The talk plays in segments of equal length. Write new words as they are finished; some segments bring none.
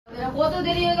কত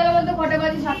দেরি হয়ে গেল বলতে, কটা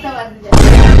বাজে? 7টা বাজে যায়।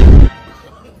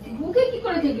 বুকে কি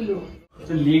করেছে এগুলো?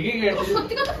 তো লেগে গেছে।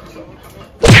 সত্যি কথা,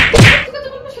 সত্যি কথা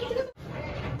বলবো, সত্যি কথা।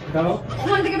 দাঁড়াও,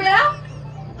 ওখান থেকে বেরাও।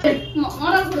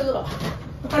 মারার করে দেবো।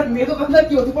 আর মেয়ে তো কথা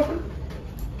কি হতে পারে?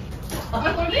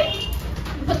 আবার করবি?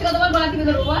 সত্যি কথা বল, গলা টিপে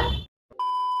ধরবো।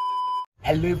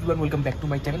 Hello everyone, welcome back to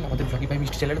my channel. আমাদের ভ্লগিফাই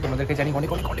মিষ্টি চ্যানেলে তোমাদেরকে জানি অনেক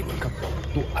অনেক অনেক ওয়েলকাম।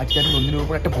 তো আজকে আমি নন্দিনীর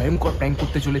উপর একটা ভয়ঙ্কর প্র্যাঙ্ক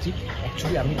করতে চলেছি।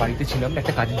 অ্যাকচুয়ালি আমি বাড়িতে ছিলাম,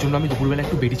 একটা কাজের জন্য আমি দুপুরবেলা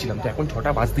একটু বেরিয়েছিলাম, তো এখন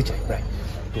 6টা বাজতে চাই প্রায়।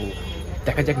 তো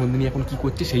দেখা যাক নন্দিনী এখন কী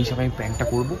করছে, সেই হিসাবে আমি প্র্যাঙ্কটা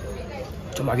করবো।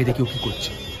 চলো আগে দেখি ও কী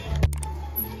করছে।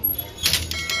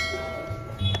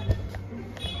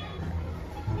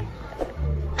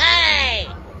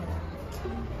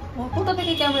 কোথা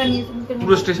থেকে ক্যামেরা নিয়েছো?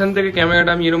 পুরো স্টেশন থেকে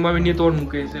ক্যামেরাটা আমি এরকম ভাবে নিয়ে তোর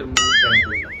মুখে এসে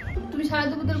তুমি সারা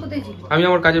দুপুর কোথায় ছিলে? আমি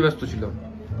আমার কাজে ব্যস্ত ছিলাম।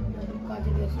 কাজে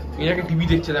ব্যস্ত? এনাকে টিভি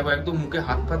দেখছে, দেখো একদম মুখে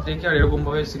হাত ফাত রেখে আর এরকম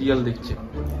ভাবে সিরিয়াল দেখছে।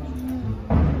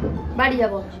 বাড়ি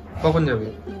যাবো। কখন যাবে?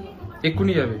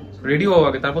 এক্ষুনি যাবে? রেডি হও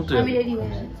আগে, তারপর তো যাবে। আমি রেডি হয়ে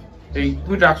যাচ্ছি। এই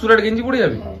তুমি ট্রাকসুট আর গেঞ্জি পরে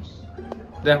যাবে?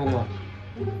 দেখো মা,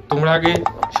 তোমরা আগে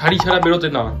শাড়ি ছাড়া বেরোতে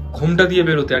না, ঘোমটা দিয়ে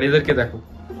বেরোতে, আর এদেরকে দেখো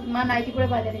মা নাইটি পরে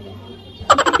বাজারে যায়।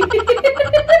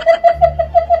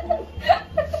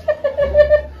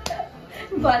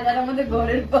 বাজার আমাদের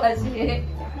ঘরের পাশে।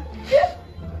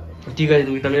 ঠিক আছে,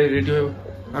 তুমি তাহলে রেডি হয়ে,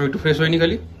 আমি একটু ফ্রেশ হইনি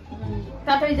খালি,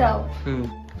 তাড়াতাড়ি যাও।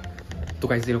 তো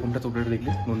গাইস এরকমটা তোমরা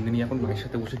দেখলে, নন্দিনী এখন মায়ের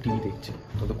সাথে বসে টিভি দেখছে,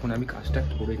 ততক্ষণ আমি কাজটা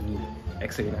করে নিই।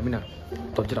 এক সেকেন্ড, আমি না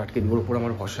দরজাটা আটকে দিই, ওর উপর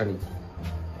আমার ভরসা নেই।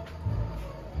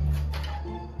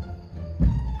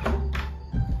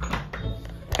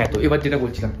 হ্যাঁ, তো এবার যেটা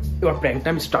বলছিলাম, এবার প্র্যাঙ্কটা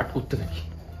আমি স্টার্ট করতে থাকি।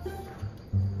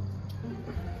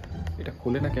 এটা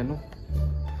খোলে না কেন?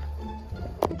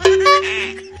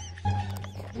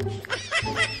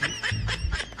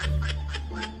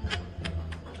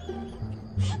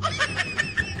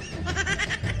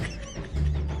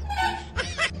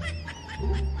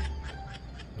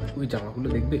 ওই জামাগুলো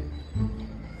দেখবে।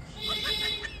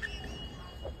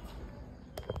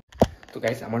 তো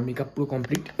গাইস আমার মেকআপ পুরো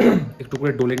কমপ্লিট। একটু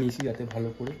করে ডলে নিয়েছি যাতে ভালো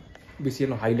করে বেশি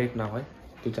যেন হাইলাইট না হয়।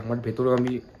 তো জামার ভেতরেও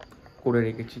আমি করে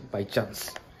রেখেছি বাই চান্স।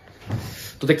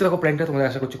 তো দেখতে থাকো প্র্যাঙ্কটা, তোমাদের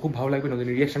আশা করছি খুব ভালো লাগবে। নদীর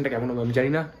রিয়াকশনটা কেমন হবে আমি জানি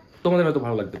না, তোমাদের হয়তো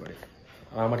ভালো লাগতে পারে,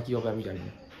 আর আমার কি হবে আমি জানি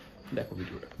না। দেখো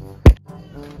ভিডিওটা।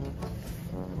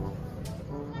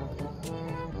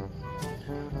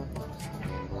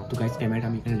 তো গাইস ক্যামেরাটা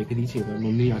আমি এখানে রেখে দিয়েছি, এবার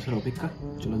নন্দিনী আসার অপেক্ষা।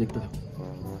 চলো দেখতে থাকো।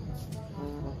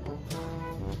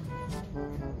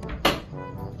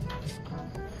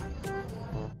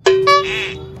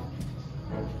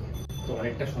 তো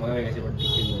অনেকটা সময় হয়ে গেছে, এবার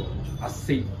দেখতে নিব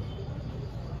আসছেই।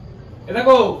 এ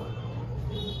দেখো,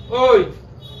 ওই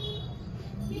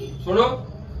শোনো,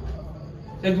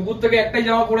 সেই দুপুর থেকে একটাই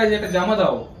জামা পরে আছে, একটা জামা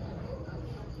দাও।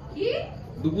 কি?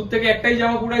 দুপুর থেকে একটাই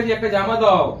জামা পরে আছে, একটা জামা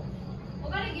দাও।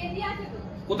 ওখানে গেঞ্জি আছে তো?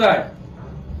 কোথায়?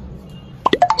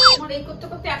 আমার এই করতে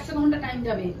করতে 100 ঘন্টা টাইম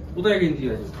যাবে। কোথায় গেঞ্জি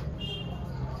আছে?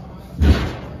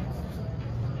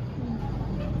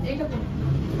 এইটা কোন?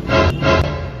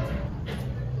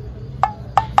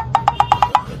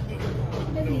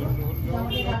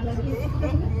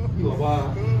 বাবা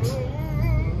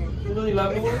শুধু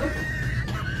লাগবে বলো তো।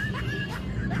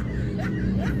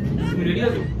 তুমি রেডি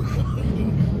আছো?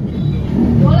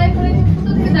 গলায় পরে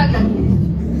কোথা থেকে দাগ লাগিয়েছিস?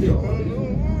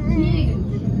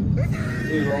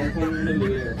 এই রং ফোন লেগে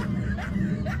গেছে।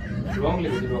 রং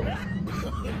লেগেছে, রং।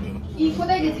 কি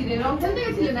কোথায় গেছিলে? রং খেলতে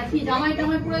গেছিলে নাকি? জামাই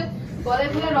টামাই পুরো গলায়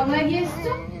পুরো রং লাগিয়ে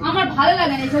এসছো। আমার ভালো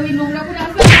লাগে না এসব, নোংরা করে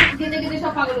আসবে, কেটে কেটে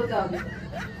সব পাগল হতে হবে।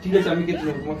 ঠিক আছে, আমি কেটে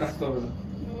নেবো, তোমার কাজতে হবে না।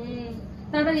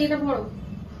 তাড়াতাড়ি এটা পড়ো,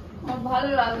 আমার ভালো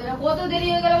লাগবে না। কত দেরি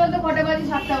হয়ে গেল বলতে, কটা বাজে?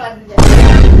 7টা বাজে যায়।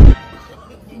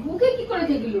 বুকে কি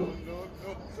করেছে এগুলো?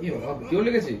 এই বাবা, কেউ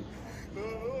লেগেছে?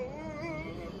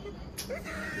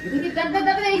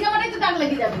 দাদা এই জামাটাই তো দাগ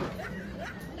লেগে যাবে।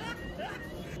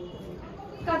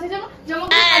 কাছে জামা জামা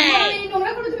এই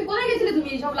নোংরা করে তুমি কোথায় গেছিলে? তুমি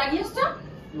সব লাগিয়ে এসছো।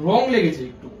 রং লেগেছে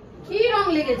একটু। কি রং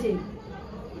লেগেছে?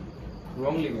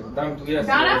 রং লেগেছে, দাঁড়াও ধুয়ে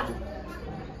আসছি। দাঁড়া,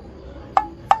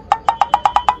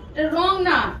 এটা রং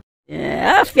না।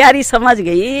 प्यारी समझ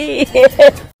गई।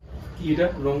 কি এটা?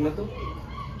 রং না তো।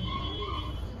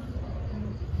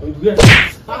 আমি ধুয়ে আসছি।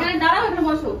 এখানে দাঁড়াও, এখানে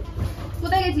বসো।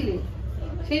 কোথায় গেছিলে?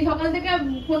 সেই সকাল থেকে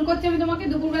ফোন করছি আমি তোমাকে,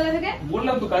 দুপুরবেলা থেকে।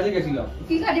 বললাম তো কাজে গেছিলাম।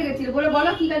 কি কাজে গেছিলে বলে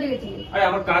বলো, কি কাজে গেছিলে? আরে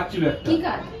আমার কাজ ছিল একটা। কি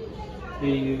কাজ?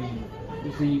 এই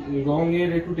সেই রঙের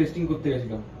একটু টেস্টিং করতে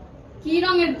গেছিলাম। কি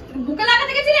রঙের? বুকে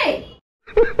লাগাতে গেছিলে?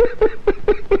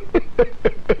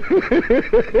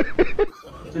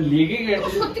 তো লেগে গেছে।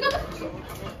 সত্যি কথা,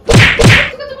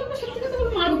 সত্যি কথা বলবো, সত্যি কথা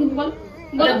বলবো, মারবো কিন্তু। বল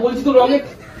আরে বলছি তো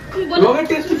রঙের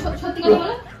টেস্টিং, সত্যি কথা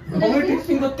বলো। রঙের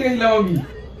টেস্টিং করতে গেছিলাম আমি।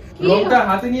 রংটা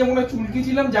হাতে নিয়ে মনে চুলকি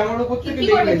ছিলাম, জামার উপর থেকে কি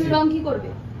লেগে করবে? গেছে। রং কি করবে?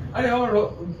 আরে আমার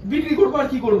বিক্রি করবো আর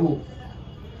কি করবো?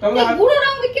 গুঁড়ো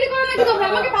রং বিক্রি করে নাকি তোমরা?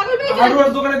 আমাকে পাগল পেয়েছো?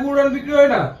 হার্ডওয়্যার দোকানে গুঁড়ো রং বিক্রি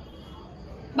হয় না?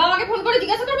 বাবাকে ফোন করে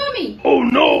জিজ্ঞাসা করবো আমি?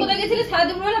 কোথায় গেছিলে সারা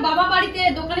দুপুরবেলা? বাবা বাড়িতে,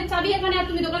 দোকানের চাবি এখানে, আর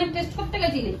তুমি দোকানে টেস্ট করতে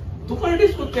গেছিলে? দোকানে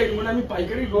টেস্ট করতে গেছি মানে আমি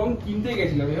পাইকারি রং কিনতে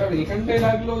গেছিলাম, এবার এখানটায়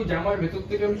লাগলো ওই জামার ভেতর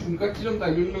থেকে আমি চুলকাচ্ছিলাম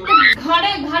তাই জন্য।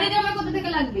 ঘাড়ে জামা কোথা থেকে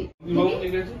লাগবে? রং লেগে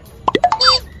গেছে।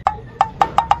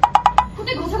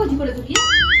 কোথায় ঘষাঘষি করেছো কি?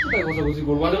 কোথায় ঘষাঘষি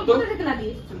করবো? আরে তো কোথা থেকে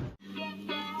লাগিয়েছো?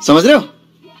 समझ रहे हो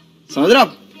समझ रहे हो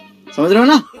आप समझ रहे हो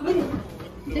ना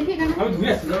দেখি এখানে। আমি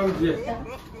ধুয়ে আসছি, আমি ধুয়ে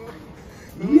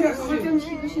আসছি। আমার কেমন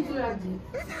শীতল শীতল লাগছে।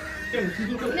 কেন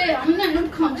সিঁদুর কেন? রে, আমি না একদম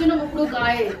খামছে না পুরো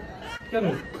গায়ে। কেন?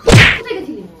 কোথায়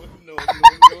গেছিলে?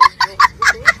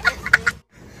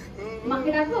 মাকে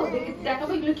ডাকো, দেখে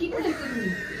দেখাবো এগুলো কি করে তুমি?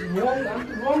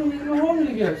 রং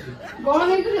লেগে আছে। গরম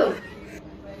এগুলো?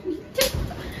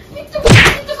 মিথ্যে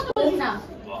কথা বলিস না।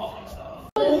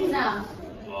 বলিস না।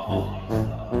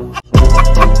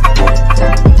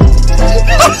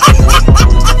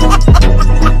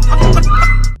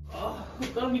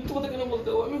 মিথ্যে কথা কেন বলতে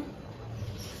হবে?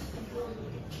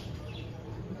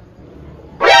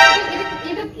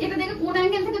 এটা দেখে কোন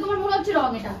অ্যাঙ্গেল থেকে তোমার মনে হচ্ছে রং?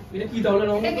 এটা এটা কি তাহলে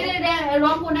রং?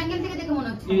 রং কোন অ্যাঙ্গেল থেকে দেখে মনে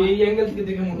হচ্ছে? এই অ্যাঙ্গেল থেকে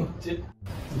দেখে মনে হচ্ছে।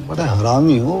 बड़ा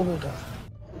हरामी हो बेटा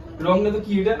রং না তো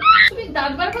কি এটা? তুমি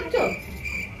দাঁত বার করছো?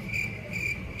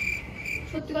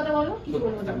 সত্যি কথা বলো। কি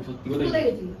বলবো? আমি সত্যি কথা কোথায়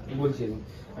গেছিলে? বলছি।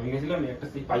 আমি গেছিলাম একটা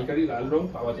সেই পাইকারি লাল রং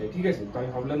পাওয়া যায়, ঠিক আছে? তো আমি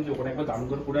ভাবলাম যে ওখানে একবার দাম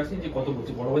করে আসি যে কত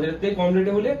বলছে, বড় বাজারের থেকে কম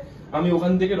রেটে হলে আমি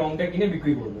ওখান থেকে রংটা কিনে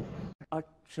বিক্রি করবো।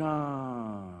 अच्छा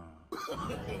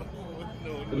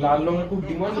লাল রঙের খুব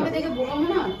ডিমান্ড। আমাকে দেখে বোকা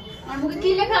মনে হয়? আমার মুখে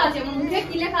কি লেখা আছে? আমার মুখে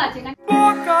কি লেখা আছে? না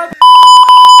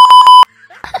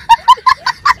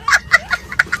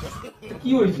কি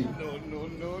হয়েছে?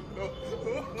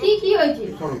 কি হয়েছে?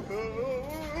 সরো।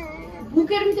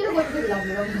 বুকের ভিতরে করতে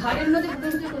লাগলো, ঘাড়ের মধ্যে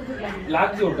বুকের ভিতরে করতে লাগলো।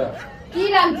 লাগছে ওটা? কি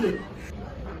লাগছে?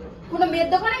 কোনো মেয়ের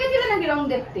দোকানে গেছিলে নাকি রং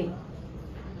দেখতে?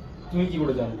 তুমি কি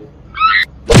করে জানলে?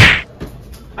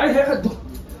 আরে হ্যাঁ,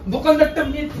 দোকানদারটা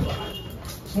মেয়ে।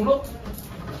 শোনো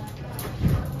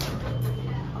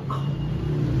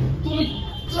তুমি,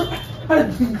 আরে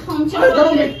খামছে আরে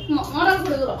দাঁড়াও, মারার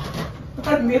করে দিল।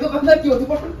 আর মেয়ে দোকানদার কি হতে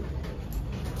পারে?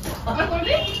 আবার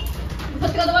করবি?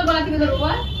 সত্যি কথা বল, গলা টিপে ধরবো।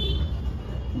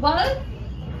 বল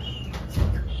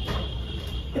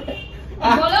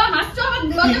বলো, হাসছো? আমার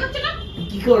লজ্জা হচ্ছে না?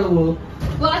 কি করবো?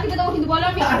 গলা টিপে দেবো কিন্তু। বলো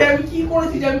আমি আরে আমি কি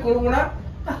করেছি যে আমি করবো না?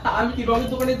 আমি কি রঙের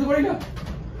দোকানে যেতে পারি না?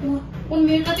 কোন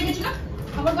মেয়ের কাছে গেছিলাম?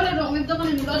 আবার বলে রঙের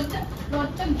দোকানে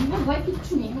লজ্জা জীবন ভয়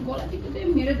কিচ্ছু নেই। আমি গলা টিপে দিয়ে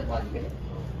মেরে দেবো আজকে।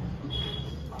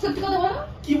 সত্যি কথা বলো।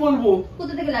 কি বলবো?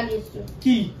 কোথা থেকে লাগিয়ে এসছো?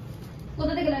 কি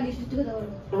কোথা থেকে লাগিয়ে সত্যি কথা বলো।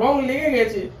 রং লেগে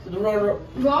গেছে।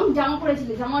 রং জামা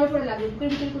পরেছিলে, জামার উপরে লাগে, বুকের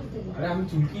ভিতরে কোথা থেকে? আরে আমি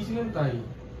চুলকিয়েছিলাম তাই।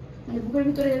 মানে বুকের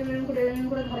ভিতরে এরকম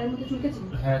করে ঘরের মধ্যে চুলকেছিল?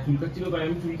 হ্যাঁ চুলকাচ্ছিল তাই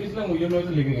আমি চুলকেছিলাম, ওই জন্য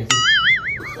হয়তো লেগে গেছে।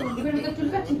 বুকের ভিতরে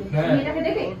চুলকাচ্ছিল? হ্যাঁ। মেয়েটাকে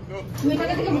দেখে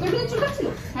বুকের ভিতরে চুলকাচ্ছিল?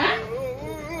 হ্যাঁ,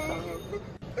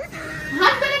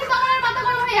 হাত পেলে তো আমার মাথা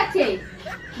গরম হয়ে যাচ্ছে।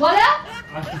 বলো।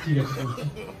 আচ্ছা ঠিক আছে বলছি।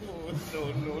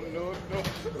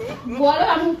 বলো,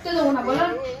 আমি উঠতে দেবো না। বলো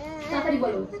তাড়াতাড়ি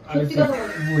বলো, সত্যি কথা বলো।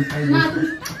 না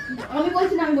আমি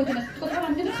বলছি না, সত্যি কথা বলো।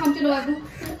 আমি কিন্তু খামছিল, একদম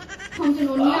খামছিল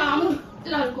নিয়ে আমি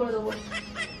লাল করে দেবো।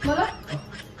 বলো।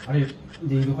 আরে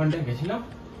যে দোকানটায় গেছিলাম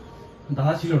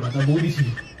দাদা ছিল না, তার বৌদি ছিল।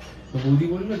 তো বৌদি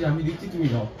বললো যে আমি দিচ্ছি তুমি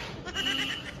নাও।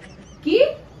 কি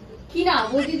কি না?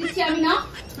 বৌদি দিচ্ছি আমি না?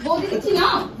 বৌদি দিচ্ছি না?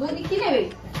 বৌদি কি নেবে?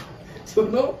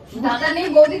 শোনো, দাদা নেই,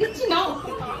 বৌদি দিচ্ছি না?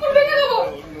 ভেঙে দেবো।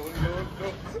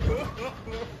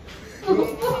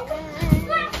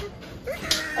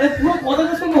 আরে পুরো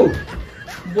কথাটা শোনো।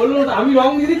 বললো না আমি রং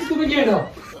দিয়ে দিচ্ছি তুমি গিয়ে নাও।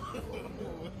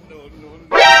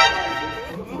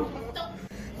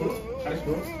 আরে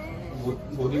শোনো,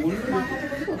 বৌদি বললো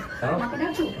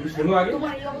শোনো আগে।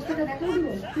 তোমার এই অবস্থাটা দেখো দিব।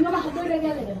 তুমি আমার হাত ধরে রেখে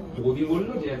গেলে কেন? বৌদি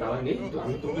বললো যে দাদা নেই, তো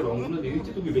আমি তোমাকে রংগুলো দিয়ে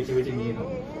দিচ্ছি, তুমি বেছে বেছে নিয়ে নাও।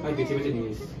 আমি বেছে বেছে নিয়ে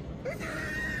এসেছি।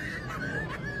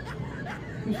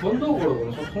 তুমি সন্দেহ করো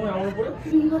না সবসময় আমার উপরে।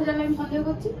 তুমি কি করে জানলে আমি সন্দেহ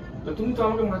করছি? তুমি তো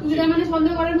আমাকে তুমি মারছিলে। তার মানে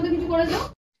সন্দেহ করার মতো কিছু করেছো?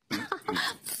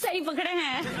 सही पकड़े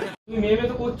हैं। তুমি মেয়ে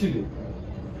তো করছিলে।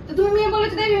 তো তুমি মেয়ে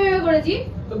বলেছো তাই মেয়ে করেছি।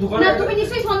 তো দোকানে না তুমি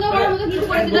নিশ্চয়ই সন্দেহ করার মতো কিছু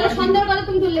করেছো। তাহলে সন্দেহের কথা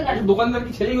তুমি তুললে কেন? দোকানদার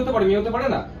কি ছেলেই হতে পারে, মেয়ে হতে পারে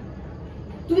না?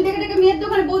 তুমি দেখে দেখে মেয়ের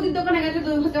দোকানে, বৌদির দোকানে গেছো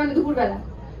দুপুর বেলা।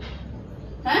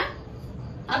 হ্যাঁ,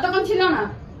 আর তখন ছিল না।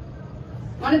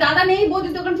 মানে দাদা নেই,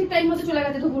 বৌদির দোকান ঠিক টাইম মতো চলে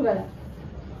গেছে দুপুর বেলা।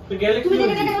 তো গেলে কি তুমি দেখে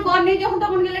হয়েছে? দেখে বর নেই যখন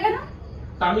তখন গেলে কেন?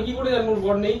 তা আমি কি করে জানবো ওর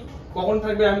বর নেই? কখন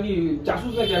থাকবে? আমি কি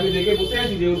চাসুস নাকি? আমি দেখে বসে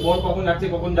আছি যে ওর বর কখন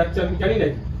যাচ্ছে আমি জানি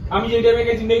নাকি? আমি যে টাইমে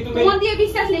গেছি নেই তুমি। তোমার দিয়ে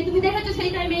বিশ্বাস নেই, তুমি দেখেছো সেই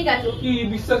টাইমেই গেছো। কি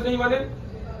বিশ্বাস নেই মানে?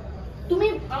 তুমি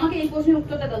আমাকে এই প্রশ্নের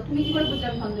উত্তরটা দাও, তুমি কি করে বুঝলে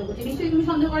আমি সন্দেহ করছি? নিশ্চয়ই তুমি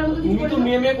সন্দেহ করার মতো কিছু তুমি তো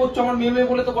মেয়ে করছো, আমার মেয়ে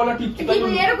বলে তো গলা টিপছি।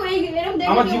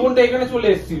 আমার জীবনটা এখানে চলে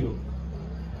এসেছিল।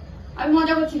 আমি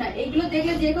মজা করছি না, এইগুলো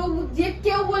দেখলে যে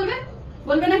কেউ বলবে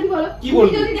না? কি বলো? কি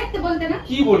বলবে? যদি দেখতে বলতে না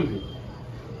কি বলবে?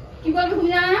 কি বলবে তুমি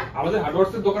জানো না? আমাদের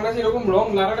হার্ডওয়্যার্সের দোকান আছে, এরকম রং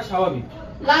লাগাটা স্বাভাবিক।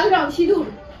 লাল রং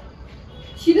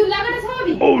সিঁদুর লাগাটা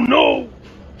স্বাভাবিক। ও নো,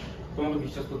 তোমাকে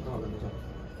বিশ্বাস করতে হবে না।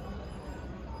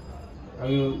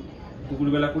 আমি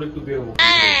দুপুরবেলা করে একটু বেরোবো।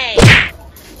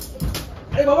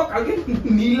 আরে বাবা, কালকে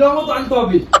নীল রঙও তো আনতে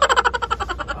হবে।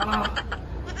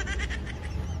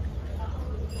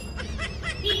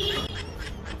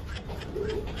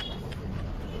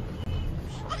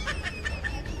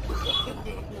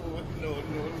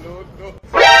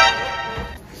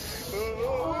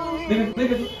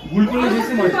 ভুল করলে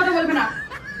বেশি মজা। কথা বলবে না।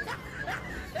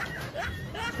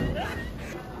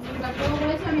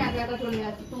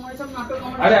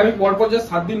 আরে আমি পরপর যা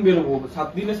 7 দিন বেরোবো, 7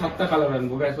 দিনে 7টা কালার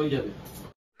আনবো, ব্যাস হয়ে যাবে।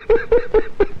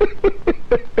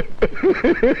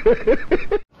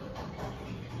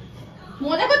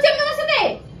 মজা করছি আমি তোমার সাথে?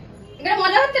 এখানে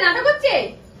মজা হচ্ছে, নাটক হচ্ছে?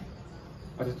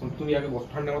 আচ্ছা তুমি আগে বস,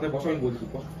 ঠান্ডা মাথায় বসো, আমি বলছি।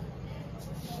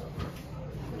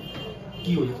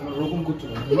 কি হয়েছে তোমার ওরকম করছো?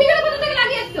 তুমি কেন কোথা থেকে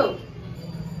লাগিয়ে আসছো?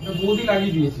 বৌদি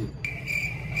লাগিয়ে দিয়েছে।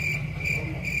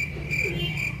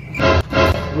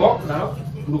 রং দাঁড়াও,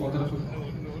 পুরো কথাটা শোনো।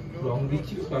 রং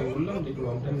দিচ্ছি তো, আমি বললাম যে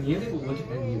রংটা নিয়ে দেবো, বলছে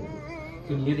হ্যাঁ নিয়ে দেবো।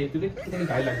 তো নিয়ে দেখতে তুমি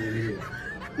গায়ে লাগিয়ে দিয়েছে।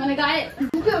 মানে গায়ে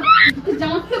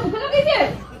জামা থেকে মুখে লাগিয়েছে?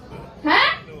 হ্যাঁ,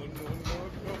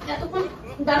 এতক্ষণ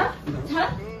দাঁড়া, ছাড়া।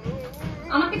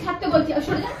 আমাকে ছাড়তে বলছি,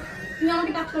 সরে যা। তুমি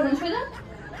আমাকে টাচ করো না, সরে যা।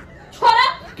 ছড়া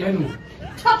কেন?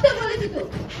 ছাড়তে বলেছি তো।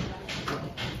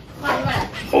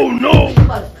 ও নো,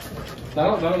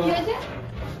 দাঁড়াও দাঁড়াও কি হয়েছে?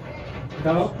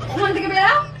 দাঁড়াও, ওখান থেকে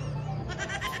বেরাও,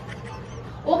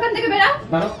 ওখান থেকে বেরাও।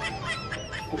 দাঁড়াও।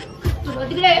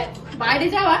 ওদিকে বাইরে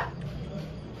যাওয়া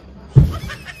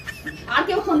আর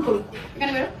কেউ ফোন করুক,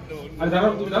 এখানে বেরো। আরে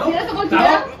দাঁড়াও, তুমি দাঁড়াও। সেটা তো বলছি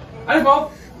দাঁড়াও। না। আরে বাবা,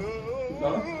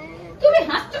 দাঁড়াও। তুমি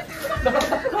হাসছো?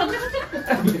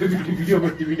 ভিডিও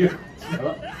করছি, ভিডিও।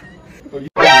 দাঁড়াও।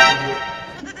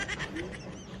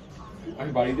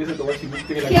 আমি বাড়িতে এসে তোমার সিভিল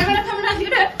থেকে লাগিয়ে। ক্যামেরা সামনে আসি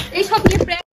রে, এই সব নিয়ে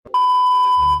প্র্যাঙ্ক।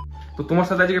 তো তোমার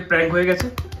সাথে আজকে প্র্যাঙ্ক হয়ে গেছে।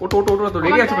 ওটো ওটো ওটো, তো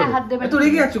রেগে আছো কেন? এত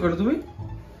রেগে আছো কেন তুমি?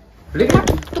 রেগে?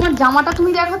 তোমার জামাটা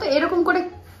তুমি দেখো তো, এরকম করে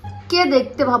কে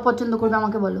দেখতে পছন্দ করবে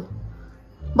আমাকে বলো,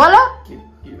 বলো।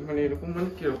 মানে এরকম মানে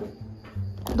কি রকম?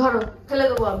 ধরো, ফেলে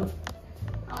দেবো আমি।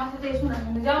 আমার সাথে এসো না,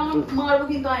 যাও। আমার মারবো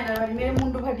কিন্তু আয়নার বাড়ি, মেরে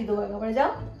মুন্ডু ফাটিয়ে দেবো একেবারে,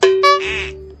 যাও।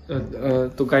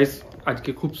 তো গাইস আজকে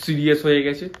খুব সিরিয়াস হয়ে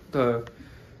গেছে। তো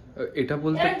এটা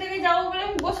বলতে এর থেকে যাও বলে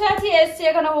আমি বসে আছি, এসছি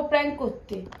এখানে ও প্র্যাঙ্ক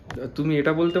করতে। তুমি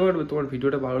এটা বলতে পারবে তোমার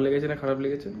ভিডিওটা ভালো লেগেছে না খারাপ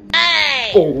লেগেছে?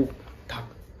 ও থাক,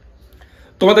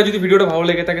 তোমাদের যদি ভিডিওটা ভালো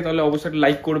লেগে থাকে তাহলে অবশ্যই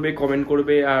লাইক করবে, কমেন্ট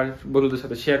করবে, আর বন্ধুদের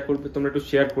সাথে শেয়ার করবে। তোমরা একটু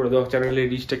শেয়ার করে দাও, চ্যানেলের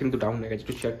রিচটা কিন্তু ডাউন হয়ে গেছে,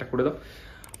 একটু শেয়ারটা করে দাও।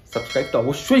 সাবস্ক্রাইব তো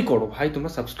অবশ্যই করো ভাই, তোমরা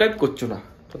সাবস্ক্রাইব করছো না,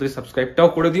 তাদের সাবস্ক্রাইবটাও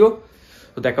করে দিও।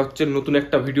 তো দেখা হচ্ছে নতুন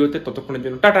একটা ভিডিওতে, ততক্ষণের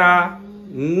জন্য টাটা।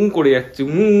 করে যাচ্ছে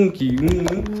কি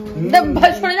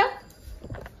সরে যাও।